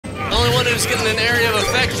only one who's getting an area of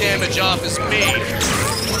effect damage off is me.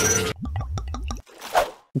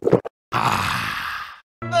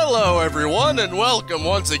 Hello everyone, and welcome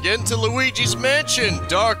once again to Luigi's Mansion,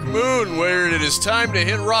 Dark Moon, where it is time to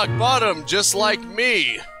hit rock bottom, just like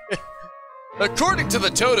me. According to the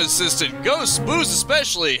Toad Assistant, ghosts, boos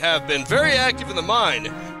especially, have been very active in the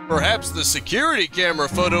mine. Perhaps the security camera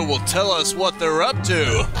photo will tell us what they're up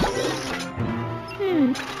to.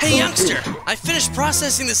 Hey youngster, I finished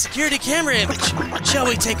processing the security camera image. Shall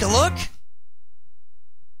we take a look?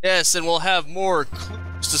 Yes, and we'll have more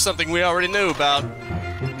clues to something we already knew about.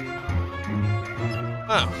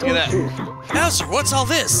 Oh, look at that. Bowser, what's all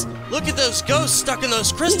this? Look at those ghosts stuck in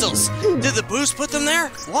those crystals. Did the boos put them there?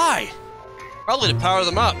 Why? Probably to power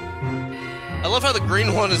them up. I love how the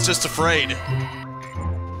green one is just afraid.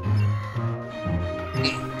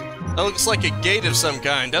 That looks like a gate of some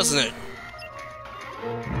kind, doesn't it?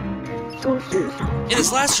 In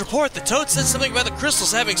his last report, the Toad said something about the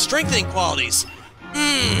crystals having strengthening qualities.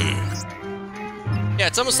 Yeah,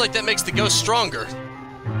 it's almost like that makes the ghost stronger.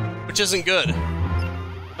 Which isn't good.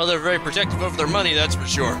 Well, they're very protective over their money, that's for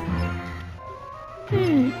sure.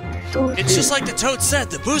 It's just like the Toad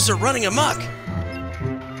said, the boos are running amok.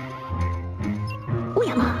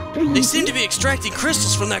 They seem to be extracting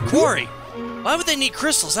crystals from that quarry. Why would they need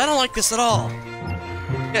crystals? I don't like this at all.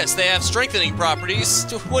 Yes, they have strengthening properties.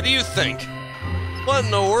 What do you think? What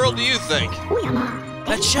in the world do you think?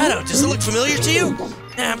 That shadow, does it look familiar to you?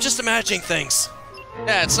 Yeah, I'm just imagining things.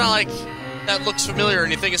 Yeah, it's not like that looks familiar or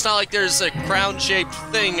anything. It's not like there's a crown-shaped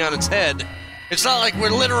thing on its head. It's not like we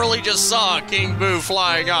literally just saw King Boo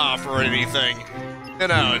flying off or anything. You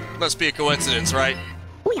know, it must be a coincidence, right?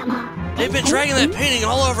 They've been dragging that painting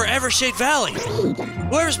all over Evershade Valley.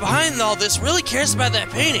 Whoever's behind all this really cares about that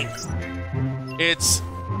painting.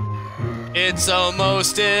 It's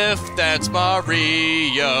almost if that's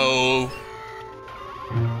Mario.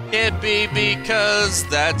 Can't be because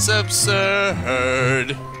that's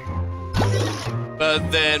absurd.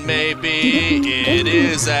 But then maybe it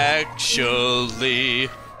is actually.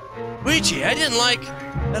 Luigi, I didn't like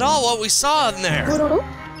at all what we saw in there.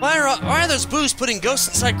 Why are those boos putting ghosts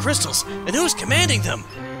inside crystals, and who's commanding them?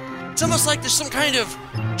 It's almost like there's some kind of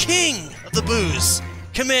king of the boos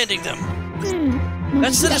commanding them.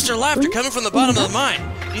 That sinister laughter coming from the bottom of the mine.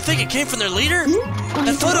 Do you think it came from their leader?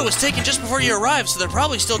 That photo was taken just before you arrived, so they're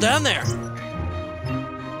probably still down there.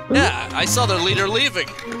 Yeah, I saw their leader leaving.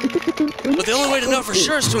 But the only way to know for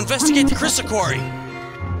sure is to investigate the crystal quarry.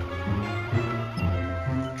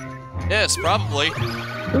 Yes, probably.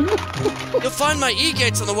 You'll find my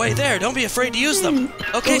E-gates on the way there. Don't be afraid to use them.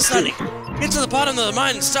 Okay, Sonny. Get to the bottom of the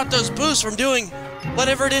mine and stop those boos from doing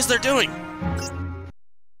whatever it is they're doing.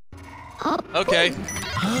 Okay.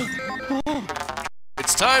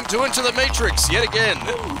 It's time to enter the Matrix yet again.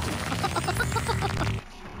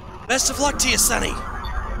 Best of luck to you, Sonny.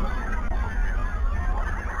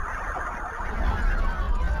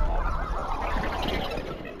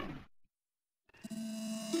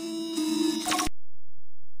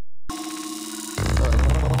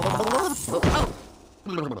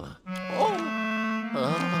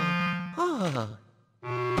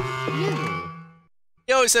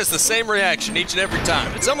 He always has the same reaction each and every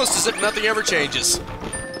time. It's almost as if nothing ever changes.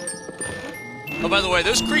 Oh, by the way,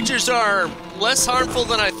 those creatures are less harmful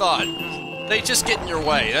than I thought. They just get in your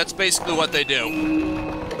way. That's basically what they do.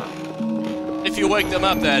 If you wake them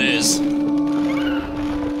up, that is.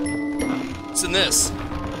 What's in this?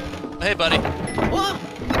 Hey, buddy. What?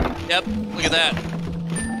 Yep, look at that.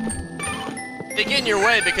 They get in your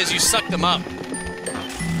way because you suck them up.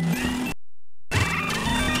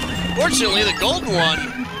 Fortunately, the golden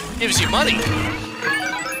one gives you money.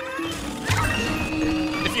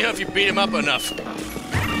 If you beat him up enough.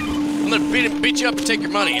 I'm gonna beat you up and take your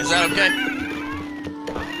money. Is that okay?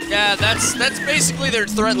 Yeah, that's basically their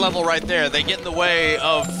threat level right there. They get in the way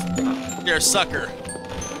of your sucker.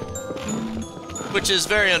 Which is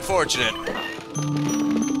very unfortunate.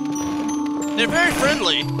 They're very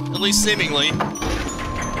friendly, at least seemingly.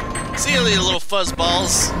 See these little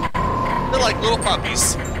fuzzballs? They're like little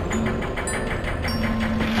puppies.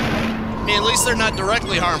 I mean, at least they're not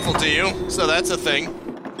directly harmful to you, so that's a thing.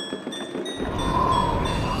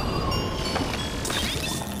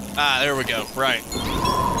 Ah, there we go, right.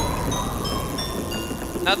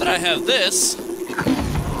 Now that I have this,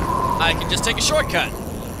 I can just take a shortcut.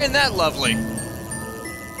 Isn't that lovely?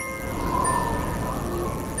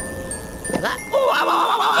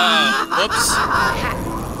 Whoops.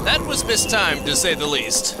 That was mistimed, to say the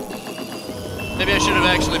least. Maybe I should have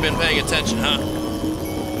actually been paying attention, huh?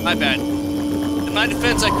 My bad. In my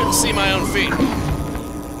defense, I couldn't see my own feet.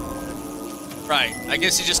 Right, I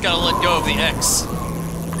guess you just gotta let go of the X.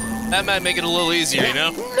 That might make it a little easier, you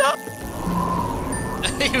know? No!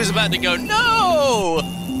 He was about to go, no!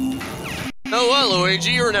 Oh well,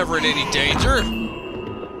 Luigi, you're never in any danger.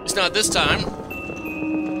 It's not this time.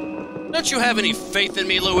 Don't you have any faith in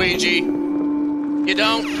me, Luigi? You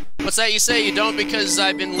don't? What's that you say? You don't because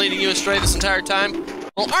I've been leading you astray this entire time?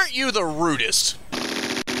 Well, aren't you the rudest?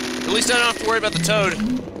 At least I don't have to worry about the toad.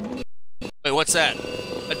 Wait, what's that?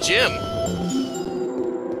 A gym.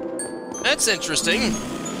 That's interesting.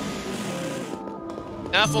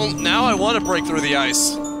 Now I want to break through the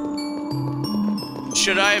ice.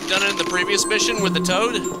 Should I have done it in the previous mission with the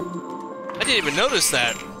toad? I didn't even notice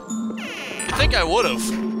that. You'd think I would have.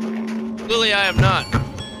 Clearly I have not.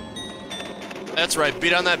 That's right,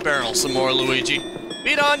 beat on that barrel some more, Luigi.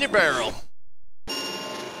 Beat on your barrel.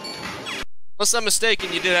 Unless I'm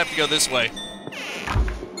mistaken, you did have to go this way.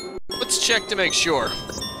 Let's check to make sure.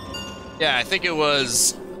 Yeah, I think it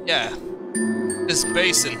was... yeah. This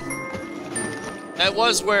basin. That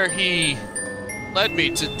was where he led me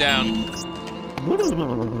to down.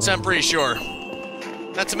 So I'm pretty sure.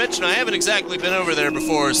 Not to mention, I haven't exactly been over there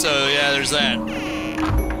before, so yeah, there's that.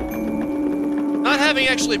 Not having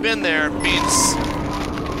actually been there means...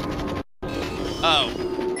 oh.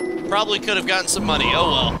 Probably could have gotten some money, oh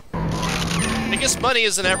well. I guess money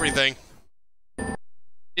isn't everything.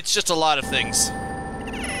 It's just a lot of things.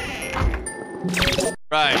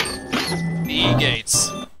 Right. The E-gates.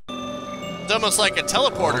 It's almost like a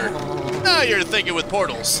teleporter. Now you're thinking with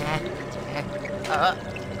portals.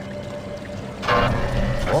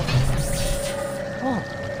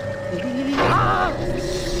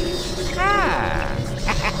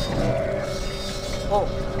 Oh.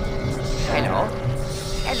 Hello.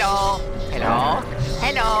 Hello. Hello.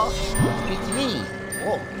 Hello. It's me.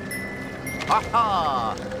 Oh.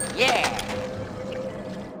 Ha yeah.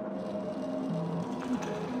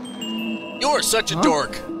 You're such a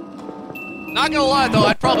dork. Not gonna lie though,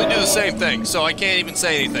 I'd probably do the same thing, so I can't even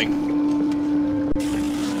say anything.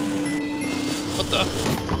 What the?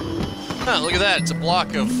 Huh, look at that, it's a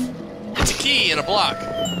block of... it's a key in a block.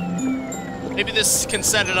 Maybe this can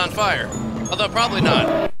set it on fire. Although probably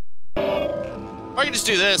not. Or I can just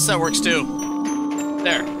do this, that works too.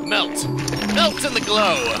 There, melt. Melt in the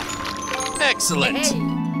glow. Excellent.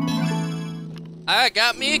 I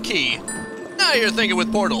got me a key. Now you're thinking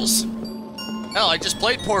with portals. Hell, I just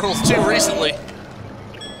played Portal 2 recently.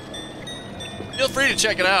 Feel free to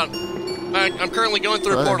check it out. I'm currently going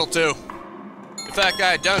through Portal 2. In fact,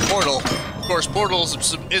 I had done Portal. Of course, Portal is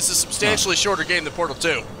a substantially shorter game than Portal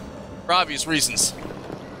 2. For obvious reasons.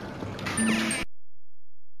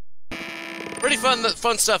 Pretty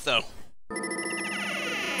fun stuff, though.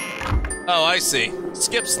 Oh, I see.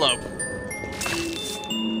 Skip slope.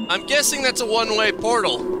 I'm guessing that's a one-way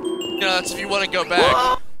portal. You know, that's if you want to go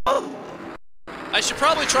back. I should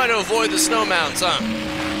probably try to avoid the snow mounds, huh?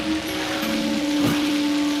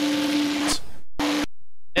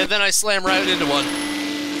 And then I slam right into one.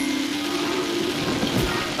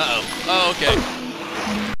 Uh-oh. Oh, okay.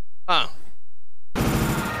 Huh.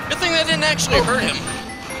 Good thing that didn't actually hurt him.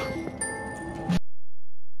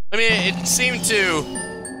 I mean, it seemed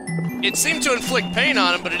to inflict pain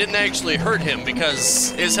on him, but it didn't actually hurt him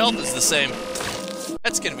because his health is the same.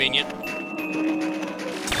 That's convenient.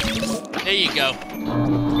 There you go.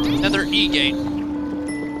 Another E-gate.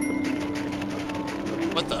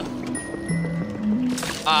 What the?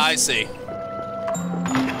 Ah, I see.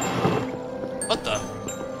 What the?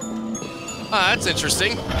 Ah, that's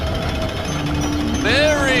interesting.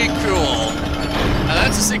 Very cool. Now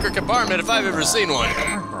that's a secret compartment if I've ever seen one.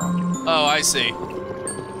 Oh, I see.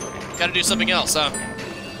 Gotta do something else, huh?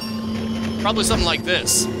 Probably something like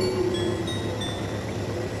this.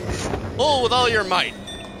 Pull with all your might.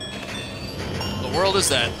 What the world is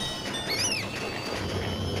that?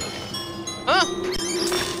 Huh?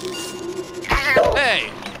 Hey!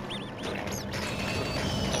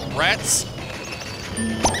 Rats.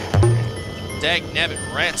 Dagnabbit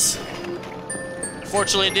rats.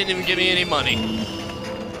 Unfortunately, it didn't even give me any money.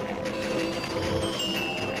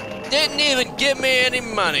 Didn't even give me any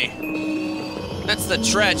money. That's the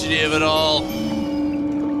tragedy of it all.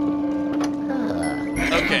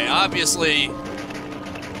 Okay, obviously,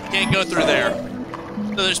 can't go through there.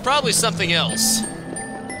 So there's probably something else.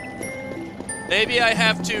 Maybe I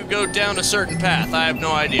have to go down a certain path. I have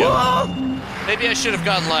no idea. Maybe I should have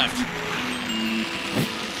gone left.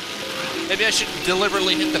 Maybe I should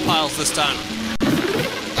deliberately hit the piles this time.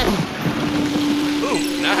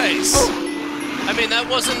 Ooh, nice. I mean,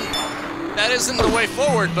 that isn't the way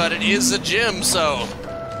forward, but it is a gym, so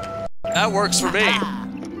that works for me.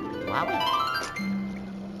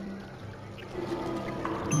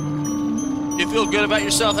 You feel good about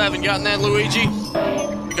yourself having gotten that, Luigi?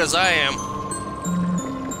 Because I am.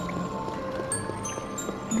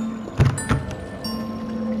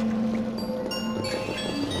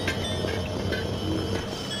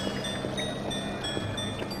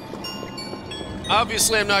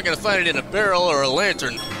 Obviously, I'm not gonna find it in a barrel or a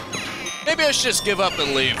lantern. Maybe I should just give up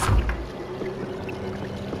and leave.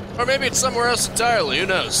 Or maybe it's somewhere else entirely, who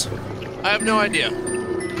knows? I have no idea.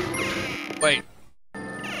 Wait.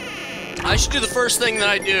 I should do the first thing that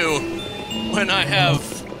I do when I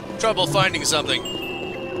have trouble finding something.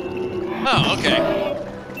 Oh, okay.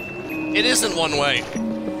 It isn't one way.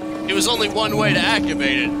 It was only one way to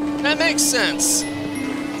activate it. That makes sense.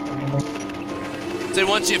 So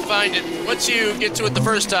once you find it, once you get to it the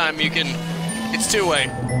first time, you can, it's two-way.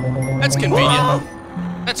 That's convenient.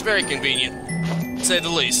 That's very convenient, to say the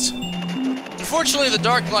least. Unfortunately, the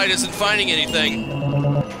dark light isn't finding anything.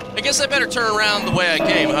 I guess I better turn around the way I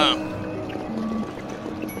came, huh?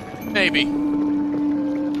 Maybe.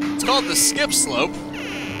 It's called the skip slope.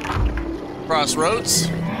 Crossroads.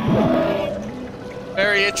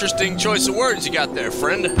 Very interesting choice of words you got there,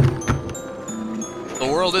 friend. The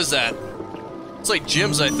world is that? It's like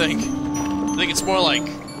gyms, I think. I think it's more like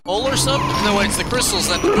hole or something? No, wait, it's the crystals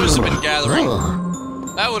that the boos have been gathering.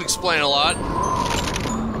 That would explain a lot.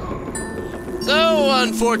 So,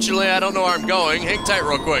 unfortunately, I don't know where I'm going. Hang tight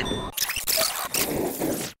real quick.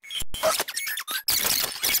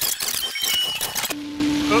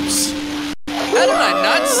 Oops. How did I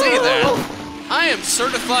not see that? I am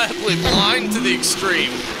certifiably blind to the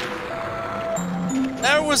extreme.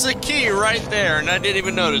 There was a key right there, and I didn't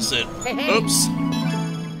even notice it. Oops.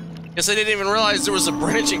 Guess I didn't even realize there was a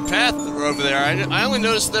branching path over there. I only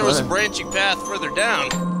noticed there was a branching path further down.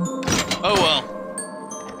 Oh well.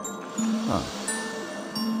 Huh.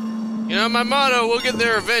 You know, my motto, we'll get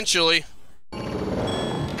there eventually.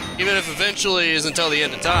 Even if eventually is until the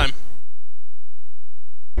end of time.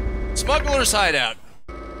 Smuggler's Hideout.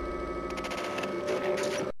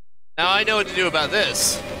 Now I know what to do about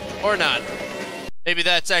this. Or not. Maybe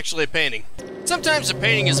that's actually a painting. Sometimes a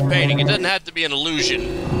painting is a painting. It doesn't have to be an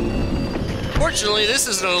illusion. Fortunately, this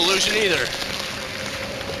isn't an illusion either.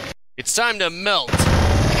 It's time to melt.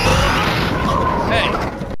 Hey.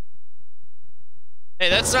 Hey,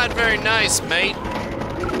 that's not very nice, mate.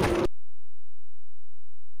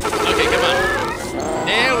 Okay, come on.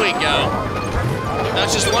 There we go.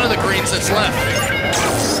 That's just one of the greens that's left.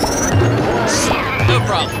 No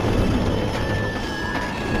problem.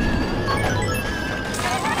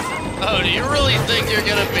 Oh, do you really think you're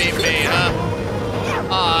gonna beat me, huh?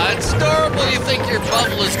 Aw, it's adorable you think your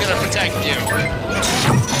bubble is gonna protect you.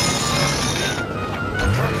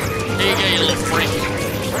 Here you go, you little freak.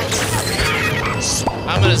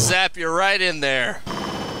 I'm gonna zap you right in there.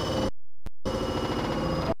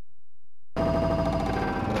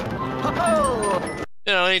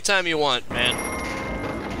 You know, anytime you want, man.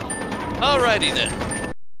 Alrighty then.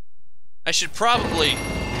 I should probably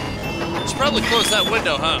close that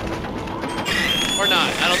window, huh? Or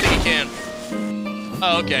not, I don't think you can.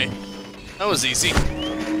 Oh, okay. That was easy.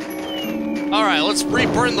 Alright, let's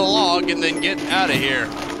re-burn the log and then get out of here.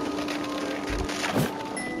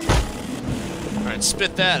 Alright,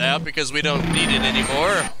 spit that out because we don't need it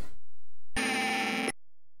anymore.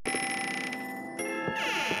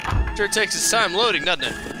 Sure takes its time loading, doesn't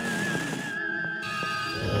it?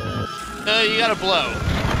 You gotta blow.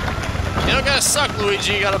 You don't gotta suck,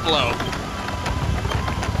 Luigi, you gotta blow.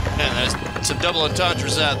 Man, there's some double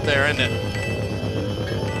entendres out there, isn't it?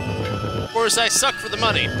 Of course, I suck for the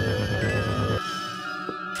money.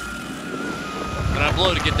 And I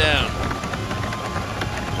blow to get down.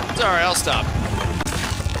 It's alright, I'll stop.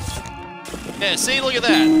 Yeah, see, look at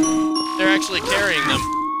that. They're actually carrying them.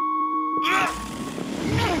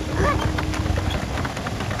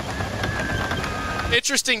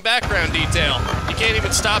 Interesting background detail. You can't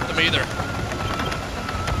even stop them either.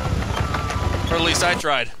 Or at least I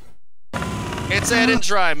tried. Can't say I didn't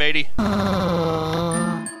try, matey.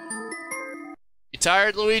 You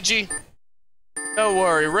tired, Luigi? Don't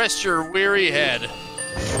worry, rest your weary head.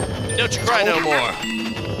 Don't you cry no more.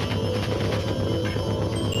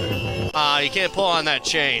 You can't pull on that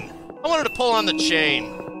chain. I wanted to pull on the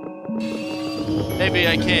chain. Maybe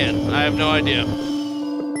I can. I have no idea.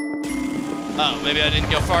 Oh, maybe I didn't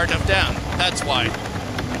go far enough down. That's why.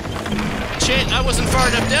 Chain, I wasn't far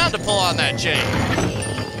enough down to pull on that chain.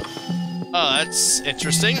 Oh, that's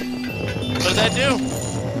interesting. What did that do?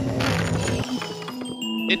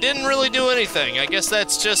 It didn't really do anything. I guess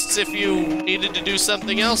that's just if you needed to do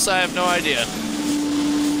something else. I have no idea.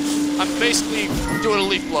 I'm basically doing a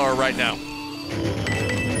leaf blower right now.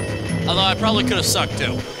 Although I probably could have sucked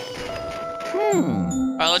too.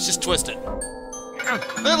 Alright, let's just twist it.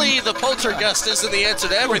 Clearly, the poltergust isn't the answer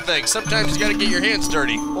to everything. Sometimes you gotta get your hands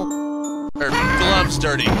dirty. Or gloves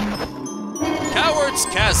dirty. Coward's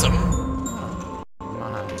Chasm.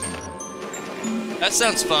 That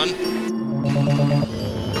sounds fun.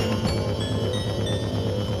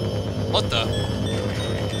 What the?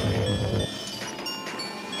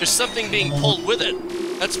 There's something being pulled with it.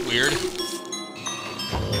 That's weird.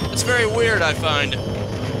 It's very weird, I find.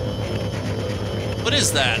 What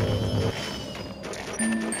is that?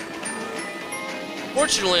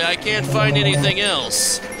 Fortunately, I can't find anything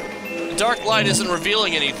else. The dark light isn't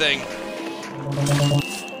revealing anything.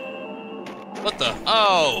 What the?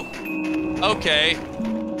 Oh. Okay.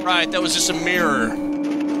 Right, that was just a mirror.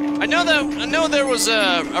 I know there was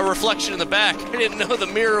a reflection in the back. I didn't know the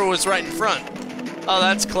mirror was right in front. Oh,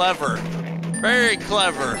 that's clever. Very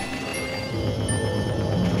clever.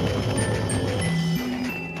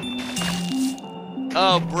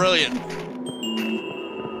 Oh, brilliant.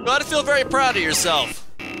 You ought to feel very proud of yourself.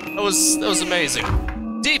 That was amazing.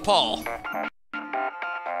 DePaul.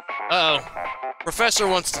 Uh-oh. Professor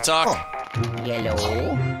wants to talk. Hello?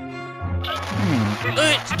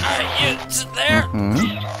 You there?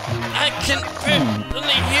 I can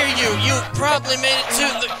barely hear you. You probably made it to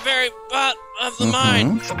the very bottom of the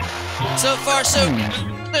mine. So far, so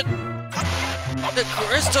good. The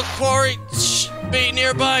crystal quarry should be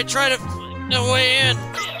nearby. Try to find a way in.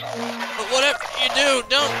 But whatever you do,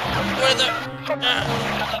 don't with the...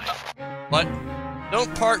 What?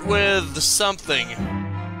 Don't part with something.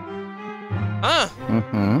 Huh?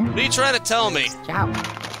 What are you trying to tell me? Ciao.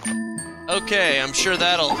 Okay, I'm sure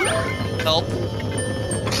that'll help.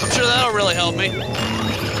 I'm sure that'll really help me.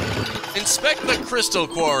 Inspect the crystal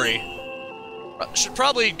quarry. Should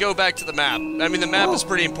probably go back to the map. I mean, the map is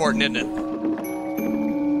pretty important, isn't it?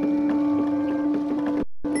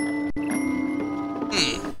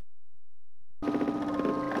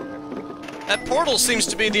 That portal seems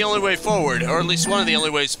to be the only way forward, or at least one of the only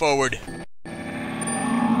ways forward.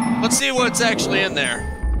 Let's see what's actually in there.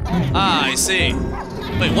 Ah, I see.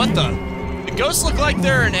 Wait, what the? The ghosts look like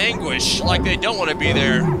they're in anguish, like they don't want to be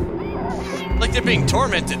there. Like they're being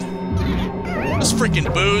tormented. This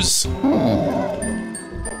freaking booze.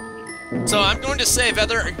 So I'm going to save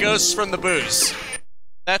other ghosts from the booze.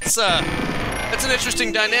 That's an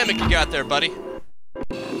interesting dynamic you got there, buddy.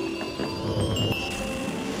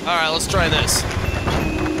 Alright, let's try this.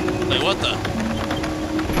 Wait, what the?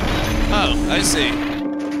 Oh, I see.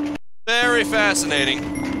 Very fascinating.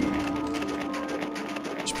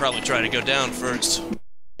 Should probably try to go down first.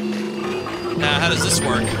 Now, how does this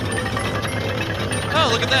work? Oh,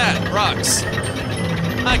 look at that! Rocks.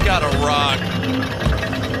 I got a rock.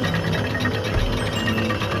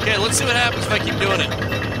 Okay, let's see what happens if I keep doing it.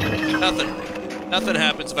 Nothing. Nothing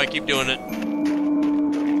happens if I keep doing it.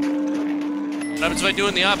 What happens if I do it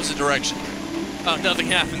in the opposite direction? Oh, nothing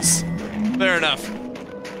happens. Fair enough.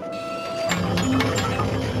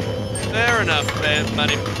 Fair enough, man,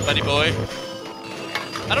 buddy boy.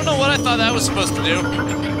 I don't know what I thought that was supposed to do.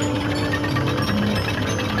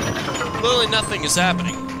 Clearly nothing is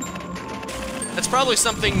happening. That's probably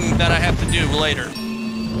something that I have to do later.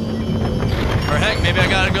 Or heck, maybe I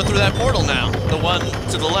gotta go through that portal now. The one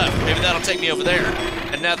to the left. Maybe that'll take me over there.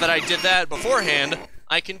 And now that I did that beforehand,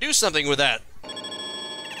 I can do something with that.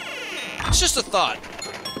 It's just a thought.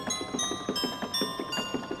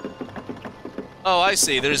 Oh, I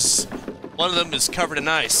see. There's... one of them is covered in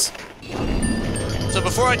ice. So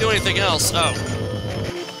before I do anything else... oh.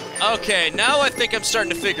 Okay, now I think I'm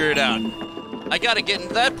starting to figure it out. I gotta get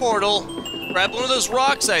into that portal, grab one of those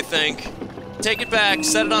rocks, I think, take it back,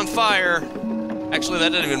 set it on fire. Actually,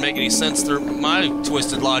 that didn't even make any sense through my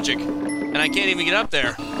twisted logic. And I can't even get up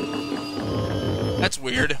there. That's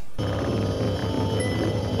weird.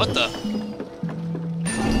 What the?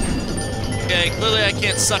 Okay, clearly I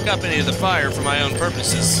can't suck up any of the fire for my own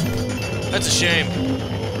purposes. That's a shame.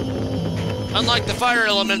 Unlike the fire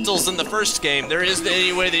elementals in the first game, there isn't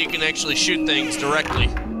any way that you can actually shoot things directly.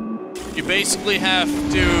 You basically have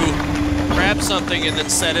to grab something and then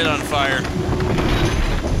set it on fire.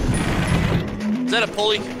 Is that a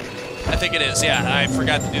pulley? I think it is, yeah. I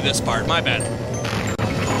forgot to do this part. My bad.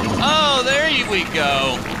 Oh, there we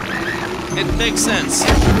go. It makes sense.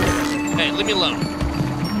 Hey, leave me alone.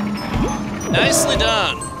 Nicely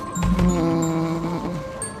done.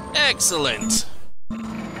 Excellent.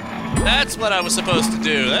 That's what I was supposed to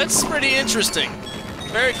do. That's pretty interesting.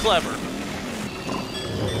 Very clever.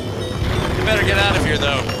 You better get out of here,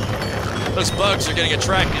 though. Those bugs are getting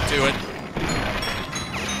attracted to it.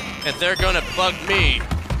 And they're gonna bug me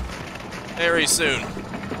very soon.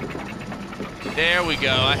 There we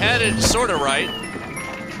go. I had it sort of right.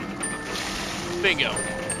 Bingo.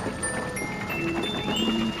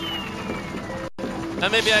 Now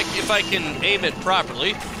maybe if I can aim it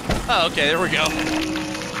properly. Oh, okay, there we go.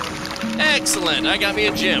 Excellent. I got me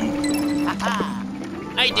a gem.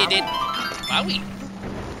 I did it. Wowie.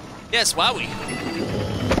 Yes, wowie.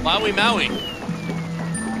 Wowie Maui.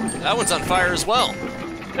 That one's on fire as well.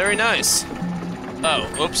 Very nice. Oh,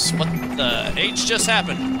 oops. What the H just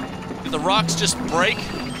happened? Did the rocks just break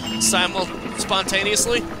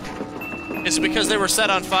spontaneously? Is it because they were set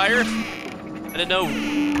on fire? I didn't know.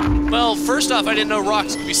 Well, first off, I didn't know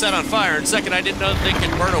rocks could be set on fire, and second, I didn't know that they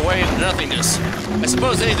could burn away into nothingness. I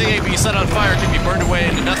suppose anything that can be set on fire can be burned away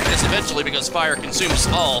into nothingness eventually because fire consumes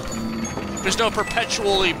all. There's no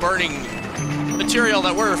perpetually burning material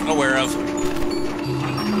that we're aware of.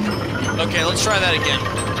 Okay, let's try that again.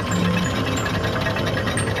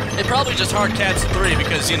 It probably just hard caps 3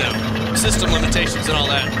 because, you know, system limitations and all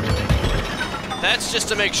that. That's just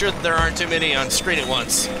to make sure that there aren't too many on screen at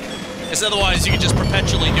once. Because otherwise you can just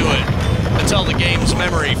perpetually do it until the game's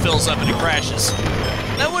memory fills up and it crashes.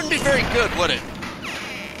 That wouldn't be very good, would it?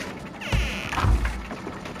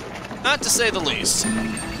 Not to say the least.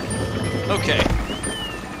 Okay.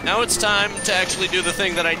 Now it's time to actually do the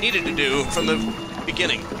thing that I needed to do from the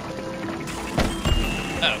beginning.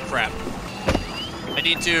 Oh, crap. I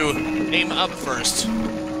need to aim up first.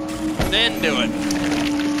 Then do it.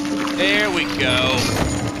 There we go.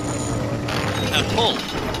 Now pull.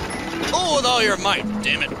 Pull with all your might,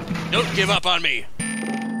 damn it. Don't give up on me.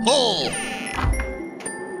 Pull.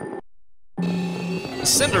 A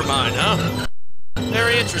cinder mine, huh?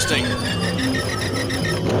 Very interesting.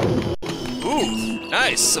 Ooh,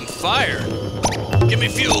 nice, some fire. Give me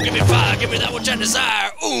fuel, give me fire, give me that which I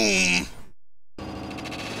desire.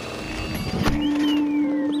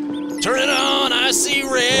 Turn it on, I see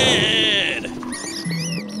red.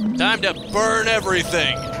 Time to burn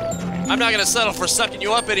everything. I'm not gonna settle for sucking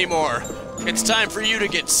you up anymore. It's time for you to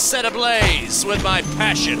get set ablaze with my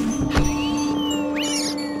passion.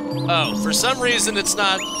 Oh, for some reason it's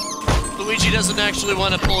not. Luigi doesn't actually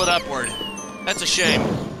want to pull it upward. That's a shame.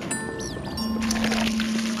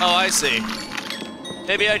 Oh, I see.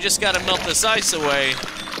 Maybe I just gotta melt this ice away,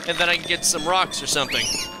 and then I can get some rocks or something.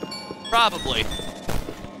 Probably.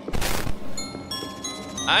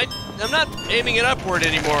 I'm not aiming it upward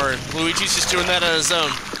anymore. Luigi's just doing that on his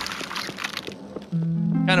own.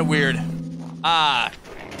 Kinda weird. Ah.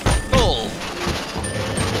 Coal.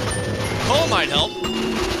 Coal might help.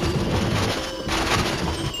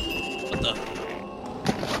 What the?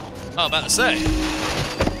 Oh, about to say.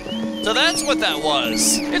 So that's what that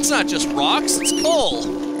was. It's not just rocks, it's coal.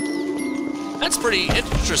 That's pretty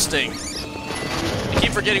interesting. I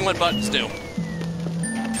keep forgetting what buttons do.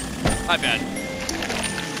 My bad.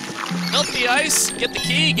 Melt the ice, get the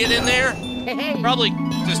key, get in there.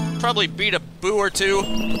 Probably beat a boo or two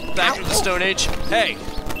back from the Stone Age. Hey.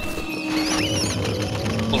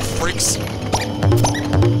 Little freaks.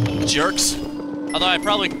 Jerks. Although I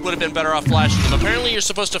probably would have been better off flashing them. Apparently you're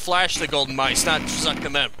supposed to flash the golden mice, not suck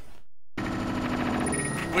them in.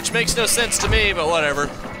 Which makes no sense to me, but whatever.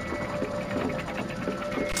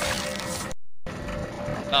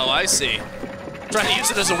 Oh, I see. Trying to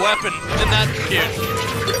use it as a weapon. Isn't that cute?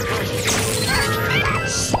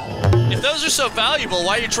 If those are so valuable,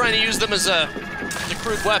 why are you trying to use them as a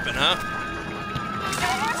crude weapon, huh?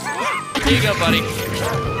 Here you go, buddy.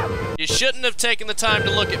 You shouldn't have taken the time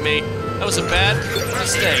to look at me. That was a bad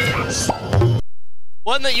mistake.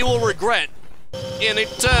 One that you will regret in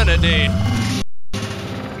eternity.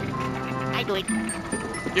 I do it.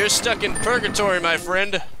 You're stuck in purgatory, my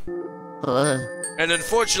friend. And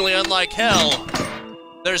unfortunately, unlike hell,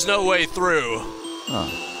 there's no way through.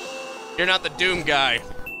 You're not the Doom guy.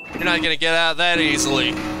 You're not gonna get out that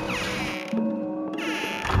easily.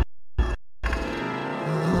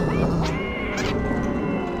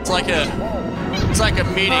 It's like a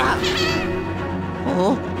meeting.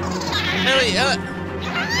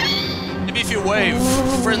 Maybe if you wave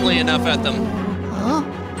friendly enough at them.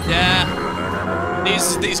 Yeah.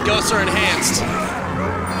 These ghosts are enhanced.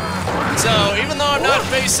 So even though I'm not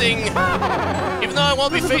facing, even though I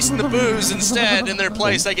won't be facing the boos instead, in their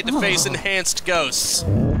place I get to face enhanced ghosts.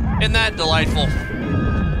 Isn't that delightful?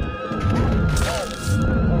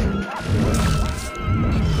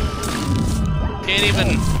 Can't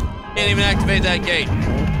even activate that gate.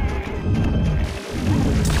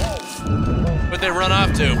 Where'd they run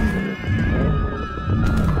off to?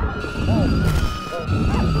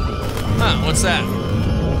 Huh, what's that?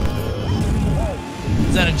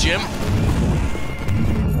 Is that a gym?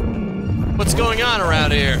 What's going on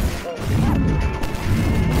around here?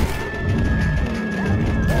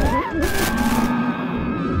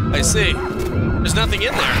 I see. There's nothing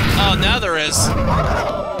in there. Oh, now there is.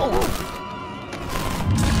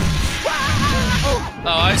 Oh,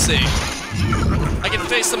 I see. I can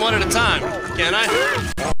face them one at a time, can I?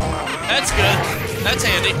 That's good. That's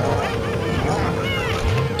handy.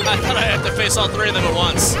 I thought I had to face all three of them at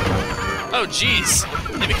once. Oh, jeez.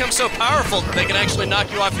 They become so powerful that they can actually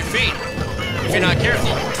knock you off your feet if you're not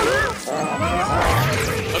careful.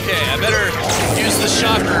 Okay, I better use the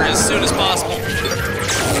shocker as soon as possible.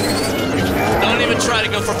 Don't even try to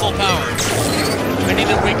go for full power. I need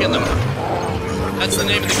to weaken them. That's the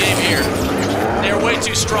name of the game here. They're way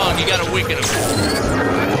too strong, you gotta weaken them.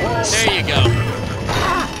 There you go.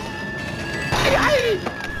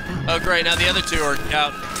 Oh great, now the other two are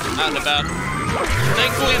out and about.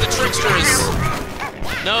 Thankfully the trickster is...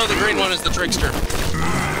 No, the green one is the trickster.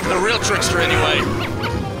 The real trickster anyway.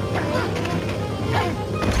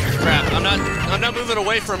 Crap, I'm not moving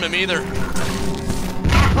away from him either.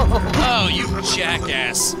 Oh, you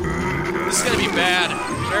jackass. This is gonna be bad.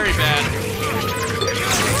 Very bad.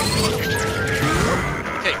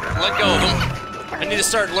 Okay, let go of him. I need to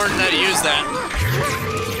start learning how to use that.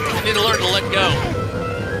 I need to learn to let go.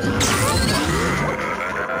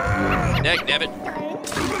 Dagnabbit.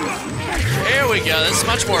 There we go. This is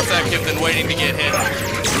much more effective than waiting to get hit.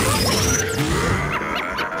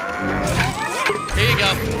 Here you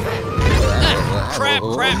go. Crap,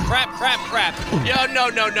 crap, crap, crap, crap. Yo,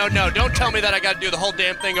 no. Don't tell me that I gotta do the whole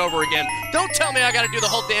damn thing over again. Don't tell me I gotta do the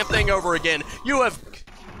whole damn thing over again. You have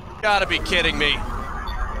gotta be kidding me.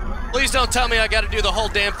 Please don't tell me I gotta do the whole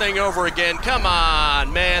damn thing over again. Come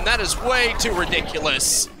on, man. That is way too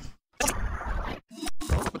ridiculous.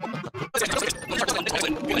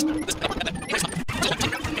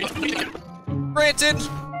 Granted,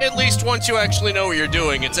 at least once you actually know what you're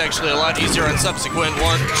doing, it's actually a lot easier on subsequent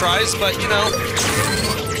tries, but you know,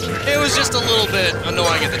 it was just a little bit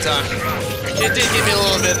annoying at the time. It did give me a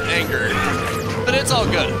little bit angered, but it's all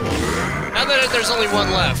good. Now that there's only one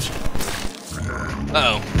left.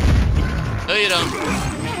 Uh-oh. No, you don't.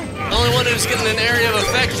 The only one who's getting an area of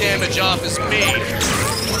effect damage off is me.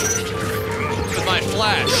 With my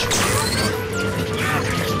flash.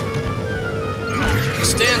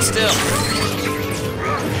 Stand still.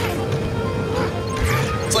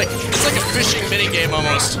 It's like a fishing minigame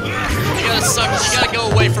almost. You gotta go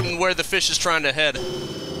away from where the fish is trying to head.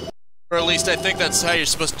 Or at least I think that's how you're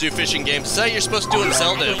supposed to do fishing games. It's how you're supposed to do in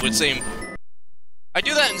Zelda, it would seem. I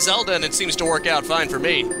do that in Zelda and it seems to work out fine for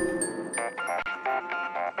me.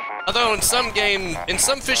 Although in some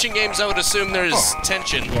fishing games I would assume there's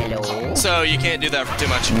tension. So you can't do that for too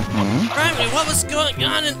much. Grimey, what was going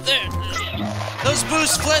on in there? Those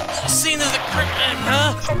boos fled the scene of the crime,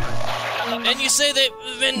 huh? And you say they've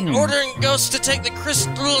been ordering ghosts to take the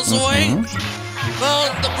crystals away? Well,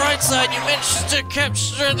 on the bright side, you managed to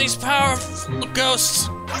capture these powerful ghosts.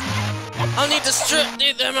 I'll need to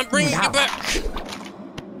strip them and bring you back.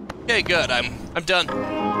 Okay, good. I'm done.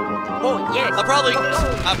 Oh, yes.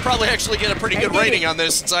 I'll probably actually get a pretty good rating on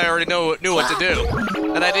this since I already knew what to do.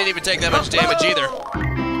 And I didn't even take that much damage either.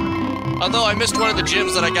 Although I missed one of the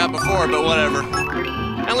gems that I got before, but whatever.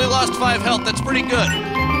 I only lost 5 health, that's pretty good.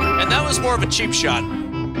 And that was more of a cheap shot.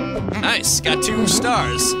 Nice, got 2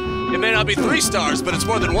 stars. It may not be 3 stars, but it's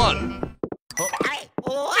more than 1.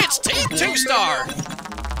 It's Team 2-star!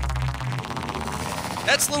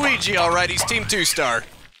 That's Luigi, alright, he's Team 2-star.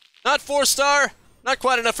 Not 4-star, not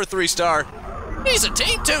quite enough for 3-star. He's a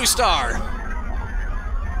Team 2-star!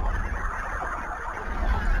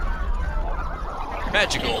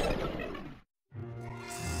 Magical.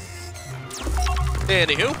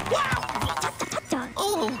 Anywho.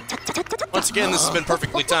 Once again, this has been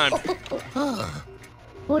perfectly timed.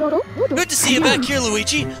 Good to see you back here,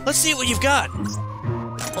 Luigi. Let's see what you've got.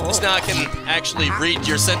 Just now I can actually read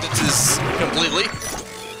your sentences completely.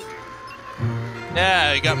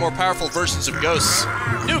 Yeah, you got more powerful versions of ghosts.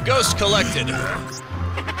 New ghost collected.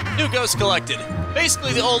 New ghost collected.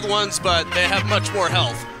 Basically the old ones, but they have much more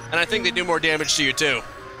health. And I think they do more damage to you too.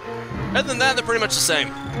 Other than that, they're pretty much the same.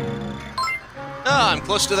 Ah, I'm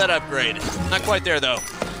close to that upgrade. Not quite there though.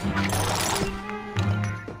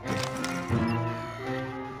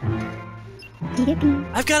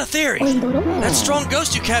 I've got a theory. That strong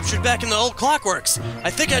ghost you captured back in the old clockworks. I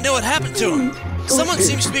think I know what happened to him. Someone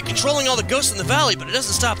seems to be controlling all the ghosts in the valley, but it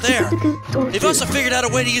doesn't stop there. They've also figured out a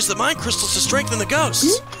way to use the mind crystals to strengthen the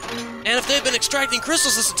ghosts. And if they've been extracting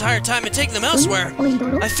crystals this entire time and taking them elsewhere,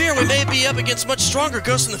 I fear we may be up against much stronger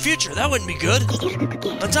ghosts in the future. That wouldn't be good.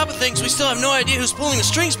 On top of things, we still have no idea who's pulling the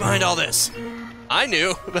strings behind all this. I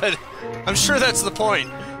knew, but I'm sure that's the point.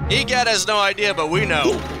 EGAT has no idea, but we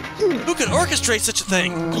know. Who could orchestrate such a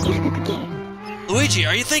thing? Luigi,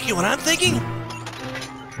 are you thinking what I'm thinking?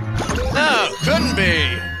 No, couldn't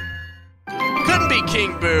be. Couldn't be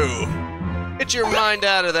King Boo. Get your mind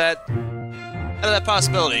out of that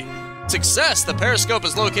possibility. Success! The periscope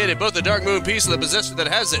has located both the Dark Moon piece and the possessor that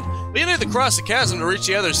has it. But you need to cross the chasm to reach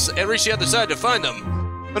the other side to find them.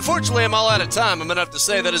 Unfortunately, I'm all out of time. I'm gonna have to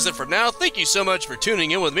say that is it for now. Thank you so much for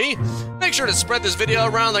tuning in with me. Make sure to spread this video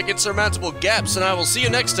around like insurmountable gaps, and I will see you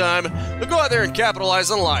next time. But go out there and capitalize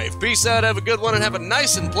on life. Peace out, have a good one, and have a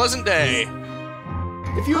nice and pleasant day.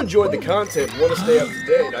 If you enjoyed the content and want to stay up to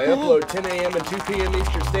date, I upload 10 a.m. and 2 p.m.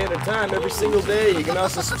 Eastern Standard Time every single day. You can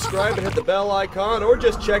also subscribe and hit the bell icon, or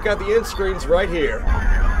just check out the end screens right here.